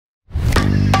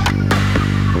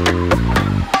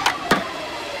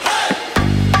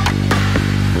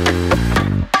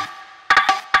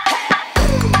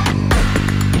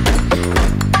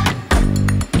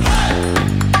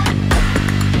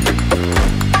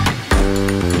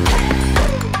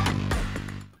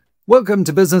Welcome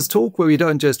to Business Talk, where we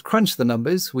don't just crunch the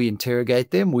numbers, we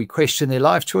interrogate them, we question their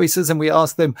life choices, and we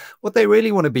ask them what they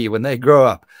really want to be when they grow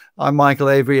up. I'm Michael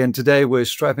Avery, and today we're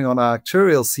strapping on our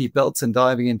actuarial seatbelts and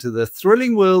diving into the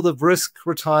thrilling world of risk,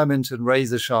 retirement, and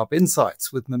razor-sharp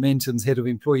insights with Momentum's Head of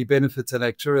Employee Benefits and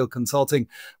Actuarial Consulting,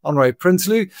 Henré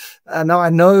Prinsloo. Now, I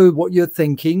know what you're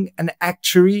thinking, an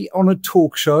actuary on a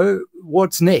talk show.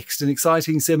 What's next? An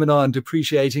exciting seminar on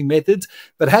depreciating methods.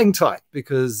 But hang tight,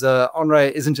 because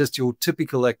Henré isn't just your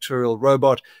typical actuarial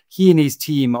robot. He and his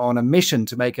team are on a mission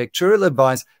to make actuarial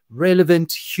advice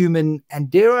relevant, human,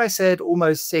 and dare I say it,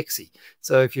 almost sexy.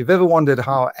 So if you've ever wondered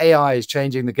how AI is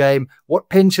changing the game, what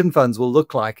pension funds will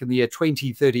look like in the year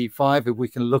 2035 if we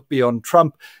can look beyond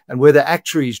Trump, and whether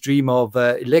actuaries dream of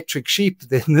electric sheep,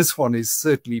 then this one is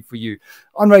certainly for you.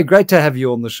 Henré, great to have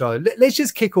you on the show. Let's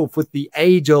just kick off with the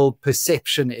age-old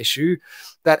perception issue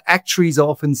that actuaries are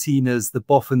often seen as the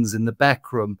boffins in the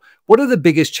back room. What are the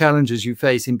biggest challenges you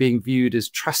face in being viewed as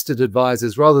trusted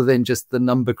advisors rather than just the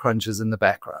number crunchers in the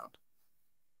background?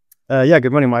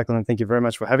 Good morning, Michael, and thank you very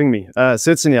much for having me.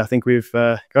 Certainly, I think we've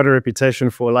got a reputation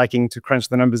for liking to crunch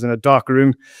the numbers in a dark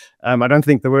room. I don't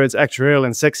think the words actuarial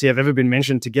and sexy have ever been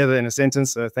mentioned together in a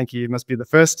sentence, so thank you. You must be the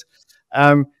first.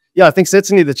 I think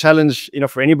certainly the challenge,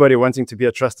 for anybody wanting to be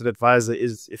a trusted advisor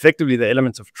is effectively the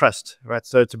element of trust, right?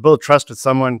 So to build trust with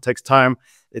someone takes time.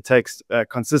 It takes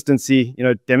consistency,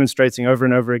 demonstrating over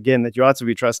and over again that you are to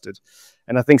be trusted.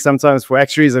 And I think sometimes for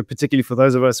actuaries, and particularly for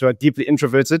those of us who are deeply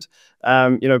introverted,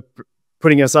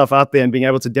 putting yourself out there and being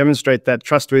able to demonstrate that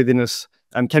trustworthiness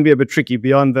can be a bit tricky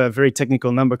beyond the very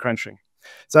technical number crunching.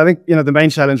 So I think, the main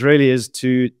challenge really is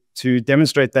to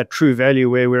demonstrate that true value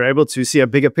where we're able to see a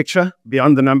bigger picture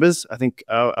beyond the numbers. I think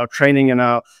our training and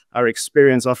our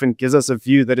experience often gives us a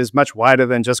view that is much wider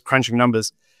than just crunching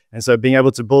numbers. And so being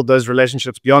able to build those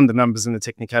relationships beyond the numbers and the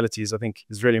technicalities, I think,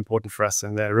 is really important for us,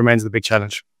 and remains the big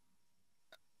challenge.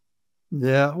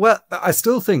 Yeah, well, I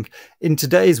still think in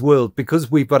today's world, because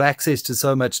we've got access to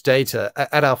so much data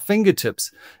at our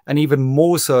fingertips, and even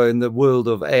more so in the world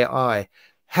of AI,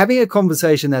 having a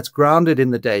conversation that's grounded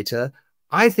in the data,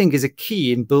 I think, is a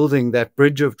key in building that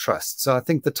bridge of trust. So I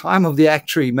think the time of the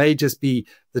actuary may just be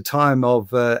the time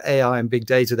of AI and big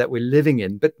data that we're living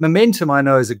in. But Momentum, I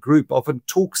know, as a group, often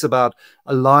talks about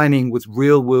aligning with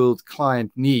real world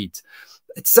client needs.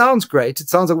 It sounds great. It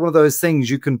sounds like one of those things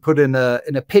you can put in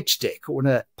a pitch deck or in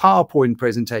a PowerPoint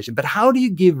presentation. But how do you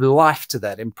give life to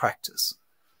that in practice?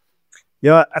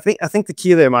 Yeah, I think the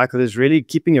key there, Michael, is really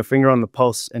keeping your finger on the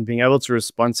pulse and being able to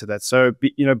respond to that. So,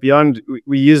 beyond,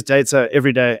 we use data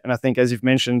every day. And I think, as you've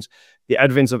mentioned, the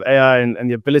advent of AI and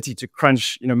the ability to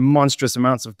crunch, monstrous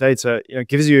amounts of data,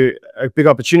 gives you a big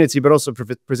opportunity, but also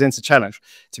presents a challenge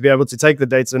to be able to take the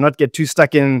data and not get too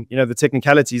stuck in, the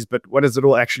technicalities, but what does it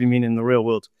all actually mean in the real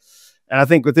world? And I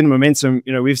think within Momentum,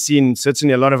 we've seen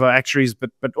certainly a lot of our actuaries,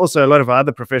 but also a lot of our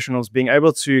other professionals being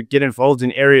able to get involved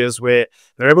in areas where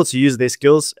they're able to use their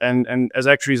skills. And as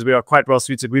actuaries, we are quite well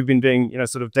suited. We've been doing,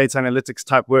 sort of data analytics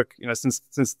type work, since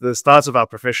the start of our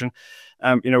profession.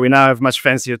 We now have much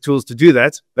fancier tools to do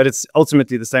that, but it's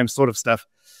ultimately the same sort of stuff.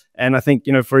 And I think,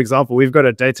 for example, we've got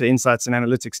a data insights and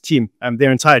analytics team.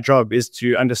 Their entire job is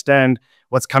to understand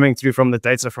what's coming through from the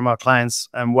data from our clients,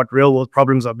 and what real world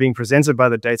problems are being presented by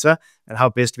the data, and how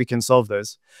best we can solve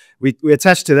those. We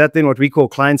attach to that then what we call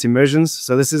client immersions.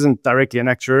 So this isn't directly an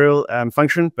actuarial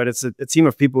function, but it's a team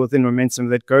of people within Momentum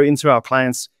that go into our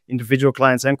clients, individual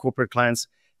clients and corporate clients.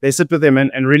 They sit with them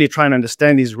and really try and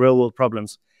understand these real world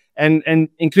problems. And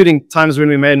including times when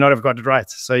we may not have got it right.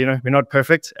 So, we're not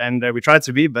perfect, and we try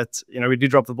to be, but, we do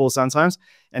drop the ball sometimes.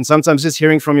 And sometimes just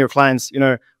hearing from your clients,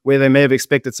 where they may have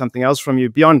expected something else from you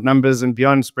beyond numbers and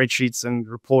beyond spreadsheets and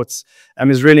reports,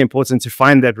 is really important to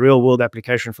find that real world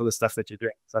application for the stuff that you're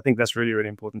doing. So I think that's really, really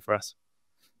important for us.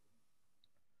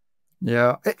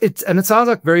 Yeah, it sounds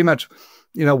like very much,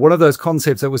 one of those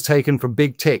concepts that was taken from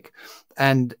big tech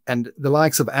and the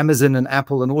likes of Amazon and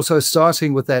Apple, and also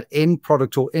starting with that end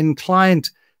product or end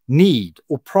client need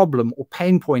or problem or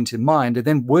pain point in mind, and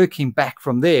then working back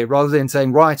from there rather than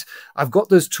saying, right, I've got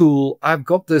this tool, I've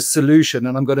got this solution,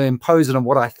 and I'm going to impose it on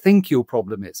what I think your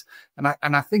problem is.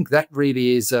 And I think that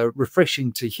really is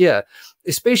refreshing to hear,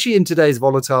 especially in today's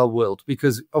volatile world,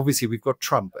 because obviously we've got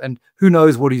Trump, and who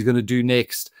knows what he's going to do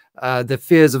next. The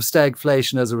fears of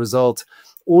stagflation as a result,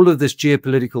 all of this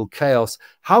geopolitical chaos.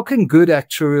 How can good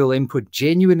actuarial input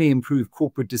genuinely improve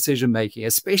corporate decision-making,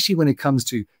 especially when it comes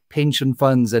to pension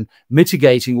funds and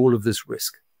mitigating all of this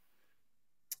risk?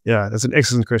 Yeah, that's an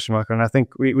excellent question, Michael. And I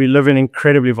think we live in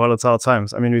incredibly volatile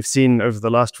times. I mean, we've seen over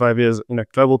the last 5 years,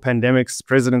 global pandemics,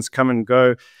 presidents come and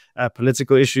go,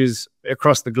 political issues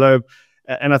across the globe.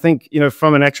 And I think,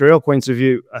 from an actuarial point of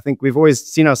view, I think we've always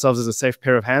seen ourselves as a safe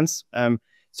pair of hands.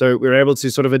 So we're able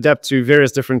to sort of adapt to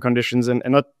various different conditions and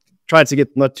not try to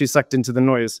get not too sucked into the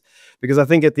noise. Because I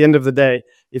think at the end of the day,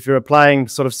 if you're applying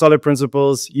sort of solid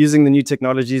principles, using the new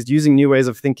technologies, using new ways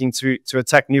of thinking to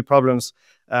attack new problems,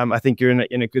 I think you're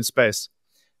in a good space.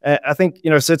 I think,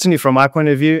 certainly from my point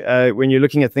of view, when you're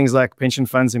looking at things like pension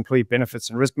funds, employee benefits,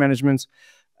 and risk management,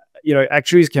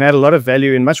 actuaries can add a lot of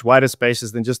value in much wider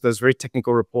spaces than just those very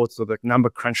technical reports or the number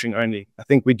crunching only. I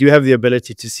think we do have the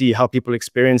ability to see how people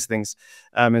experience things.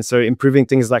 And so improving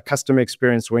things like customer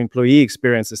experience or employee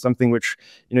experience is something which,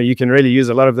 you can really use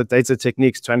a lot of the data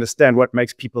techniques to understand what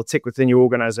makes people tick within your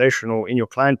organization or in your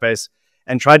client base,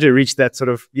 and try to reach that sort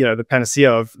of, the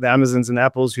panacea of the Amazons and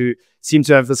Apples who seem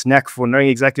to have this knack for knowing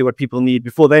exactly what people need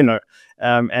before they know,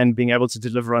 and being able to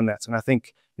deliver on that. And I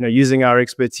think, using our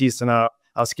expertise and our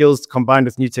skills combined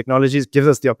with new technologies gives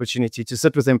us the opportunity to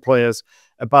sit with employers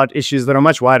about issues that are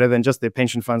much wider than just their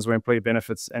pension funds or employee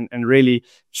benefits, and really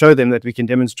show them that we can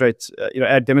demonstrate,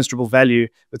 add demonstrable value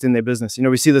within their business.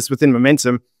 We see this within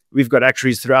Momentum. We've got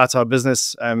actuaries throughout our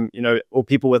business, or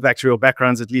people with actuarial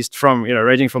backgrounds, at least from,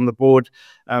 ranging from the board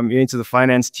into the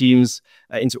finance teams,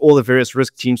 into all the various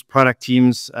risk teams, product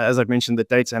teams, as I've mentioned, the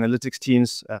data analytics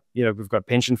teams. We've got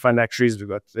pension fund actuaries, we've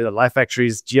got life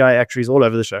actuaries, GI actuaries, all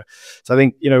over the show. So I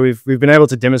think, we've been able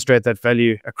to demonstrate that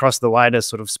value across the wider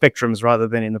sort of spectrums rather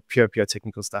than in the pure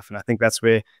technical stuff. And I think that's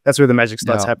where the magic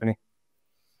starts happening.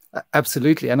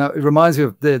 Absolutely. And it reminds me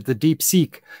of the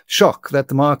DeepSeek shock that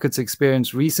the markets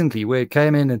experienced recently, where it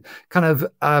came in and kind of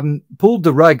pulled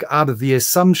the rug out of the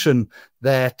assumption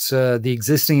that the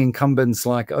existing incumbents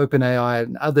like OpenAI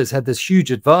and others had this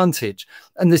huge advantage.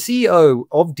 And the CEO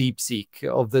of DeepSeek,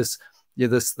 of this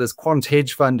quant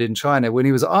hedge fund in China, when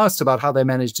he was asked about how they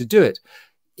managed to do it,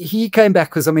 he came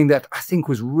back with something that I think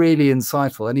was really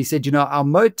insightful. And he said, our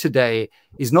moat today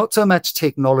is not so much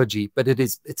technology, but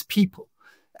it's people.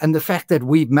 And the fact that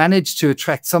we've managed to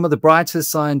attract some of the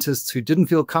brightest scientists who didn't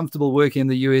feel comfortable working in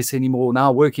the US anymore,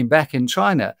 now working back in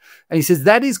China. And he says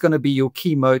that is going to be your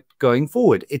key moat going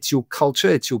forward. It's your culture,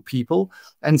 it's your people.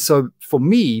 And so for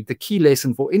me, the key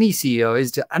lesson for any CEO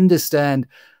is to understand,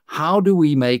 how do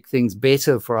we make things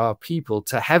better for our people,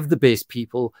 to have the best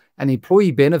people? And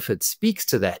employee benefit speaks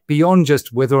to that, beyond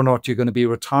just whether or not you're going to be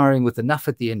retiring with enough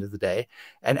at the end of the day.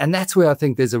 And that's where I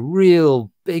think there's a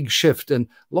real big shift and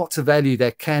lots of value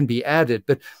that can be added.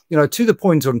 But, to the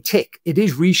point on tech, it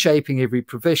is reshaping every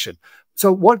profession. So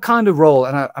what kind of role,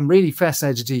 and I'm really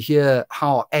fascinated to hear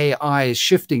how AI is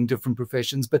shifting different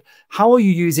professions, but how are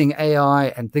you using AI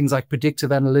and things like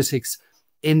predictive analytics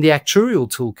in the actuarial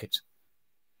toolkit?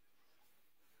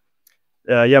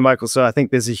 Yeah, Michael. So I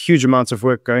think there's a huge amount of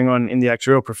work going on in the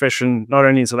actuarial profession, not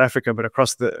only in South Africa, but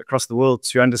across the world,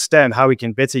 to understand how we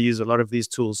can better use a lot of these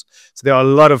tools. So there are a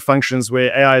lot of functions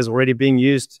where AI is already being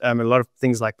used, a lot of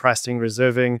things like pricing,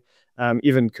 reserving,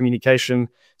 even communication.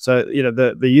 So,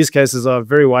 the use cases are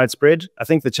very widespread. I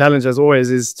think the challenge, as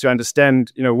always, is to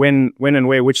understand, when and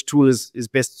where which tool is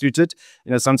best suited.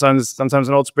 Sometimes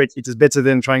an old spreadsheet is better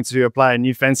than trying to apply a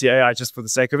new fancy AI just for the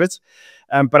sake of it.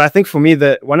 But I think for me,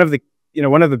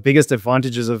 one of the biggest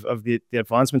advantages of the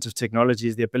advancement of technology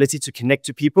is the ability to connect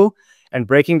to people and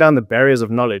breaking down the barriers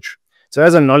of knowledge. So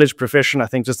as a knowledge profession, I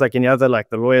think just like any other, like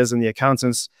the lawyers and the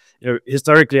accountants,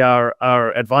 historically our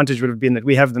advantage would have been that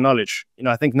we have the knowledge.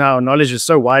 I think now knowledge is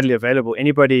so widely available.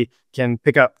 Anybody can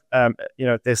pick up,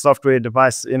 their software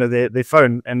device, their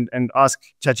phone and ask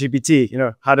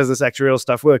ChatGPT, how does this actuarial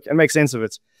stuff work, and make sense of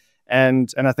it.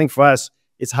 And I think for us,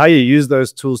 it's how you use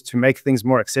those tools to make things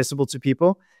more accessible to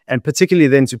people, and particularly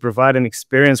then to provide an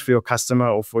experience for your customer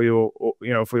or for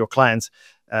your clients,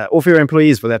 or for your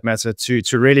employees for that matter,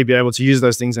 to really be able to use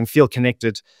those things and feel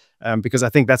connected. Because I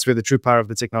think that's where the true power of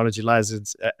the technology lies.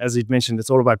 It's, as you mentioned,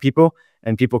 it's all about people,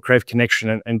 and people crave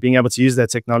connection, and being able to use that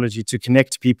technology to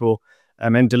connect people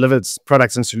and deliver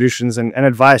products and solutions and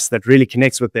advice that really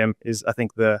connects with them is, I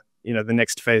think, the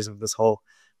next phase of this whole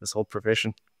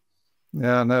profession.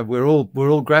 Yeah, no, we're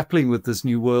all grappling with this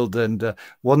new world and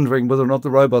wondering whether or not the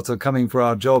robots are coming for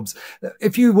our jobs.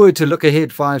 If you were to look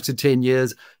ahead 5 to 10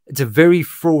 years, it's a very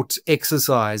fraught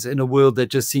exercise in a world that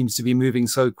just seems to be moving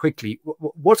so quickly.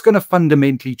 What's going to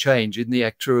fundamentally change in the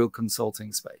actuarial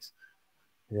consulting space?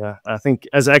 Yeah, I think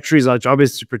as actuaries, our job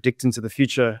is to predict into the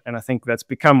future, and I think that's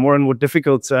become more and more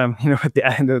difficult, at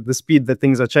the speed that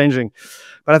things are changing.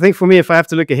 But I think for me, if I have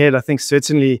to look ahead, I think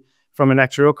certainly from an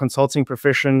actuarial consulting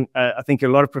profession, I think a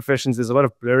lot of professions, there's a lot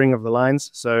of blurring of the lines.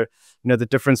 So, the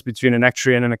difference between an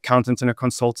actuary and an accountant and a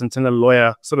consultant and a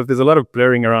lawyer, there's a lot of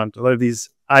blurring around. A lot of these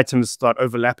items start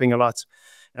overlapping a lot.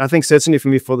 And I think certainly for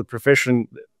me, for the profession,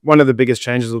 one of the biggest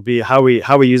changes will be how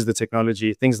we use the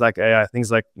technology, things like AI, things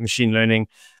like machine learning,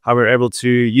 how we're able to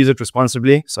use it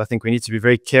responsibly. So I think we need to be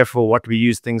very careful what we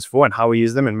use things for and how we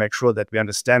use them, and make sure that we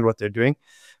understand what they're doing.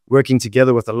 Working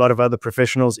together with a lot of other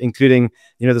professionals, including,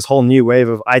 this whole new wave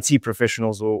of IT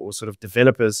professionals, or sort of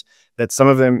developers, that some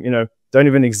of them, don't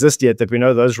even exist yet, that we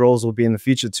know those roles will be in the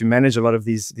future, to manage a lot of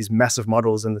these massive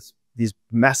models and these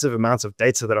massive amounts of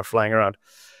data that are flying around.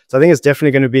 So I think it's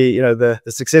definitely going to be, the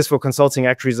successful consulting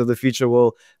actuaries of the future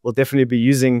will definitely be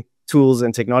using tools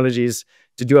and technologies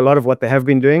to do a lot of what they have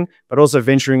been doing, but also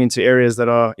venturing into areas that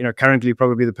are, currently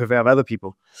probably the purvey of other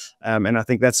people. And I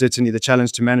think that's certainly the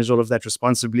challenge, to manage all of that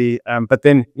responsibly. But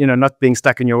then, not being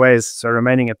stuck in your ways. So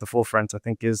remaining at the forefront, I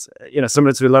think, is,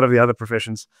 similar to a lot of the other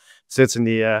professions,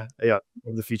 certainly, of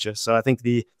the future. So I think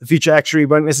the future actuary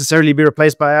won't necessarily be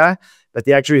replaced by AI, but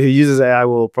the actuary who uses AI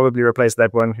will probably replace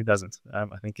that one who doesn't.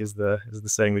 I think is the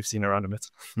saying we've seen around a bit.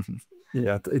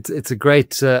 Yeah, it's a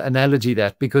great analogy,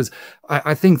 that, because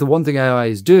I think the one thing AI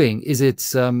is doing is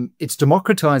it's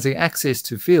democratizing access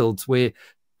to fields where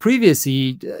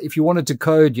previously, if you wanted to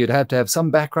code, you'd have to have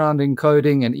some background in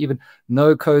coding, and even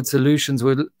no-code solutions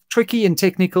were tricky and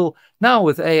technical. Now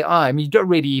with AI, I mean, you don't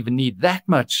really even need that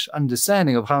much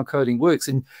understanding of how coding works,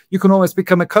 and you can almost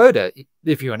become a coder.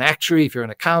 If you're an actuary, if you're an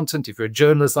accountant, if you're a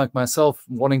journalist like myself,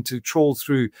 wanting to trawl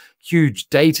through huge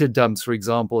data dumps, for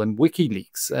example, and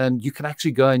WikiLeaks, and you can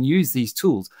actually go and use these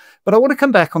tools. But I want to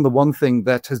come back on the one thing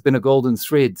that has been a golden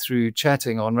thread through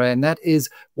chatting, Henré, and that is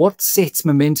what sets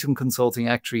Momentum Consulting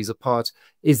Actuaries apart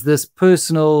is this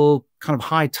personal, kind of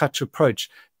high-touch approach.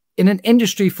 In an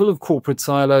industry full of corporate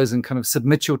silos and kind of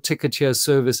submit your ticket here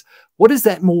service, what does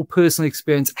that more personal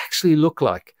experience actually look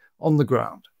like on the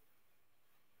ground?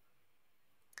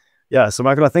 Yeah, so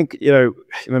Michael, I think,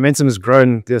 Momentum has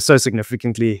grown so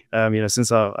significantly,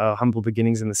 since our humble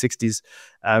beginnings in the 60s.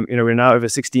 We're now over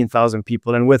 16,000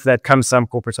 people, and with that comes some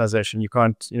corporatization. You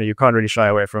can't really shy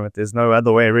away from it. There's no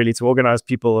other way really to organize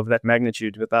people of that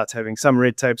magnitude without having some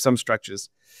red tape, some structures.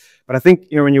 But I think,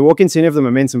 when you walk into any of the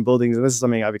Momentum buildings, and this is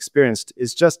something I've experienced,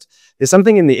 is just there's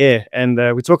something in the air. And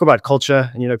we talk about culture,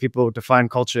 and, people define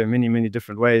culture in many, many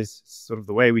different ways. It's sort of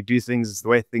the way we do things, it's the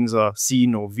way things are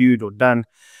seen or viewed or done.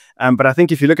 But I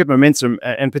think if you look at Momentum,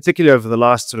 and particularly over the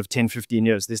last sort of 10, 15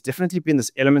 years, there's definitely been this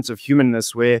element of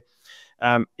humanness where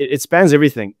it spans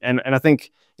everything. And I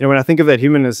think, when I think of that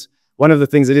humanness, one of the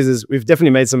things it is we've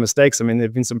definitely made some mistakes. I mean, there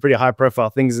have been some pretty high profile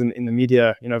things in the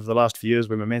media, over the last few years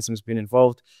where Momentum's been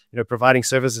involved, providing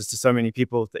services to so many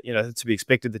people that, to be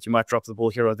expected that you might drop the ball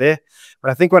here or there.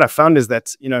 But I think what I found is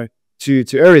that, to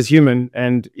err is human,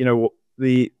 and,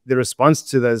 the response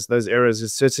to those errors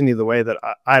is certainly the way that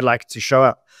I like to show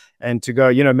up, and to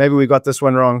go, maybe we got this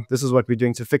one wrong. This is what we're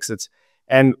doing to fix it.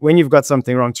 And when you've got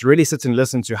something wrong, to really sit and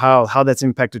listen to how that's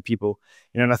impacted people.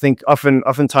 And I think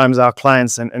oftentimes our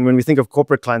clients, and when we think of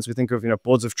corporate clients, we think of,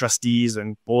 boards of trustees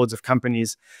and boards of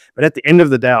companies. But at the end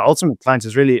of the day, our ultimate client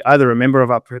is really either a member of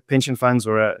our pension funds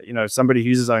or somebody who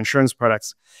uses our insurance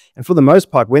products. And for the most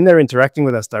part, when they're interacting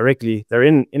with us directly, they're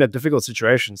in a difficult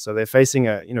situation. So they're facing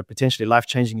a potentially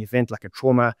life-changing event like a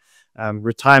trauma.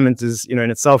 Retirement is in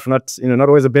itself not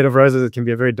always a bed of roses. It can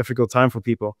be a very difficult time for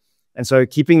people. And so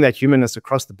keeping that humanness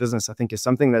across the business, I think, is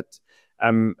something that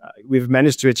we've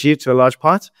managed to achieve to a large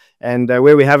part. And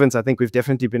where we haven't, I think we've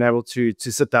definitely been able to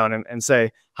sit down and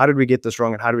say, how did we get this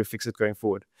wrong and how do we fix it going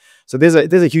forward? So there's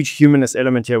a huge humanist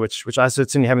element here, which I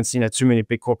certainly haven't seen at too many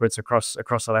big corporates across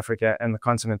South Africa and the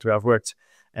continent where I've worked.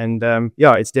 And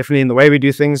it's definitely in the way we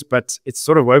do things, but it's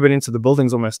sort of woven into the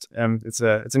buildings almost. It's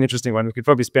an interesting one. We could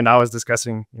probably spend hours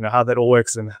discussing, how that all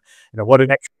works and what it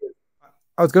actually is.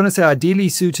 I was going to say, ideally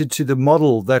suited to the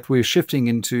model that we're shifting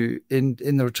into in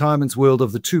the retirements world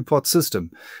of the two-pot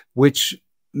system, which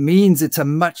means it's a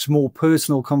much more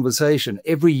personal conversation.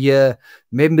 Every year,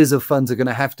 members of funds are going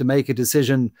to have to make a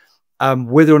decision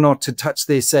whether or not to touch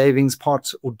their savings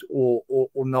pot or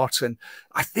not. And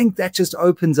I think that just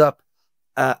opens up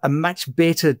a much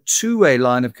better two-way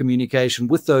line of communication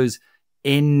with those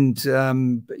end,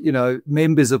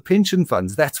 members of pension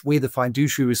funds. That's where the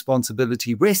fiduciary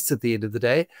responsibility rests at the end of the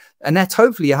day. And that's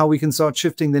hopefully how we can start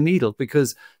shifting the needle,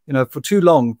 because, for too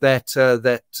long, that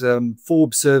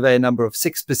Forbes survey number of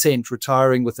 6%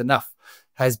 retiring with enough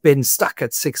has been stuck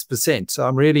at 6%. So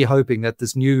I'm really hoping that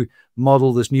this new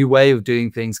model, this new way of doing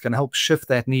things can help shift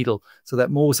that needle so that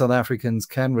more South Africans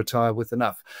can retire with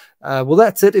enough. Well,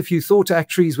 that's it. If you thought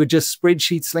actuaries were just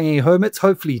spreadsheet slinging hermits,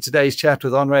 hopefully today's chat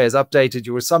with Henré has updated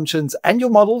your assumptions and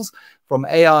your models From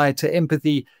AI to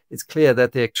empathy, it's clear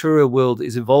that the actuarial world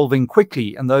is evolving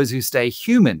quickly, and those who stay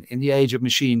human in the age of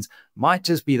machines might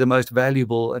just be the most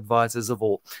valuable advisors of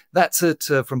all. That's it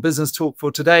from Business Talk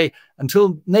for today.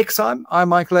 Until next time, I'm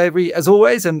Michael Avery, as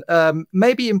always, and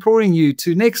maybe imploring you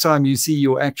to next time you see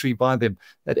your actuary, buy them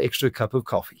that extra cup of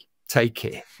coffee. Take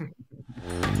care.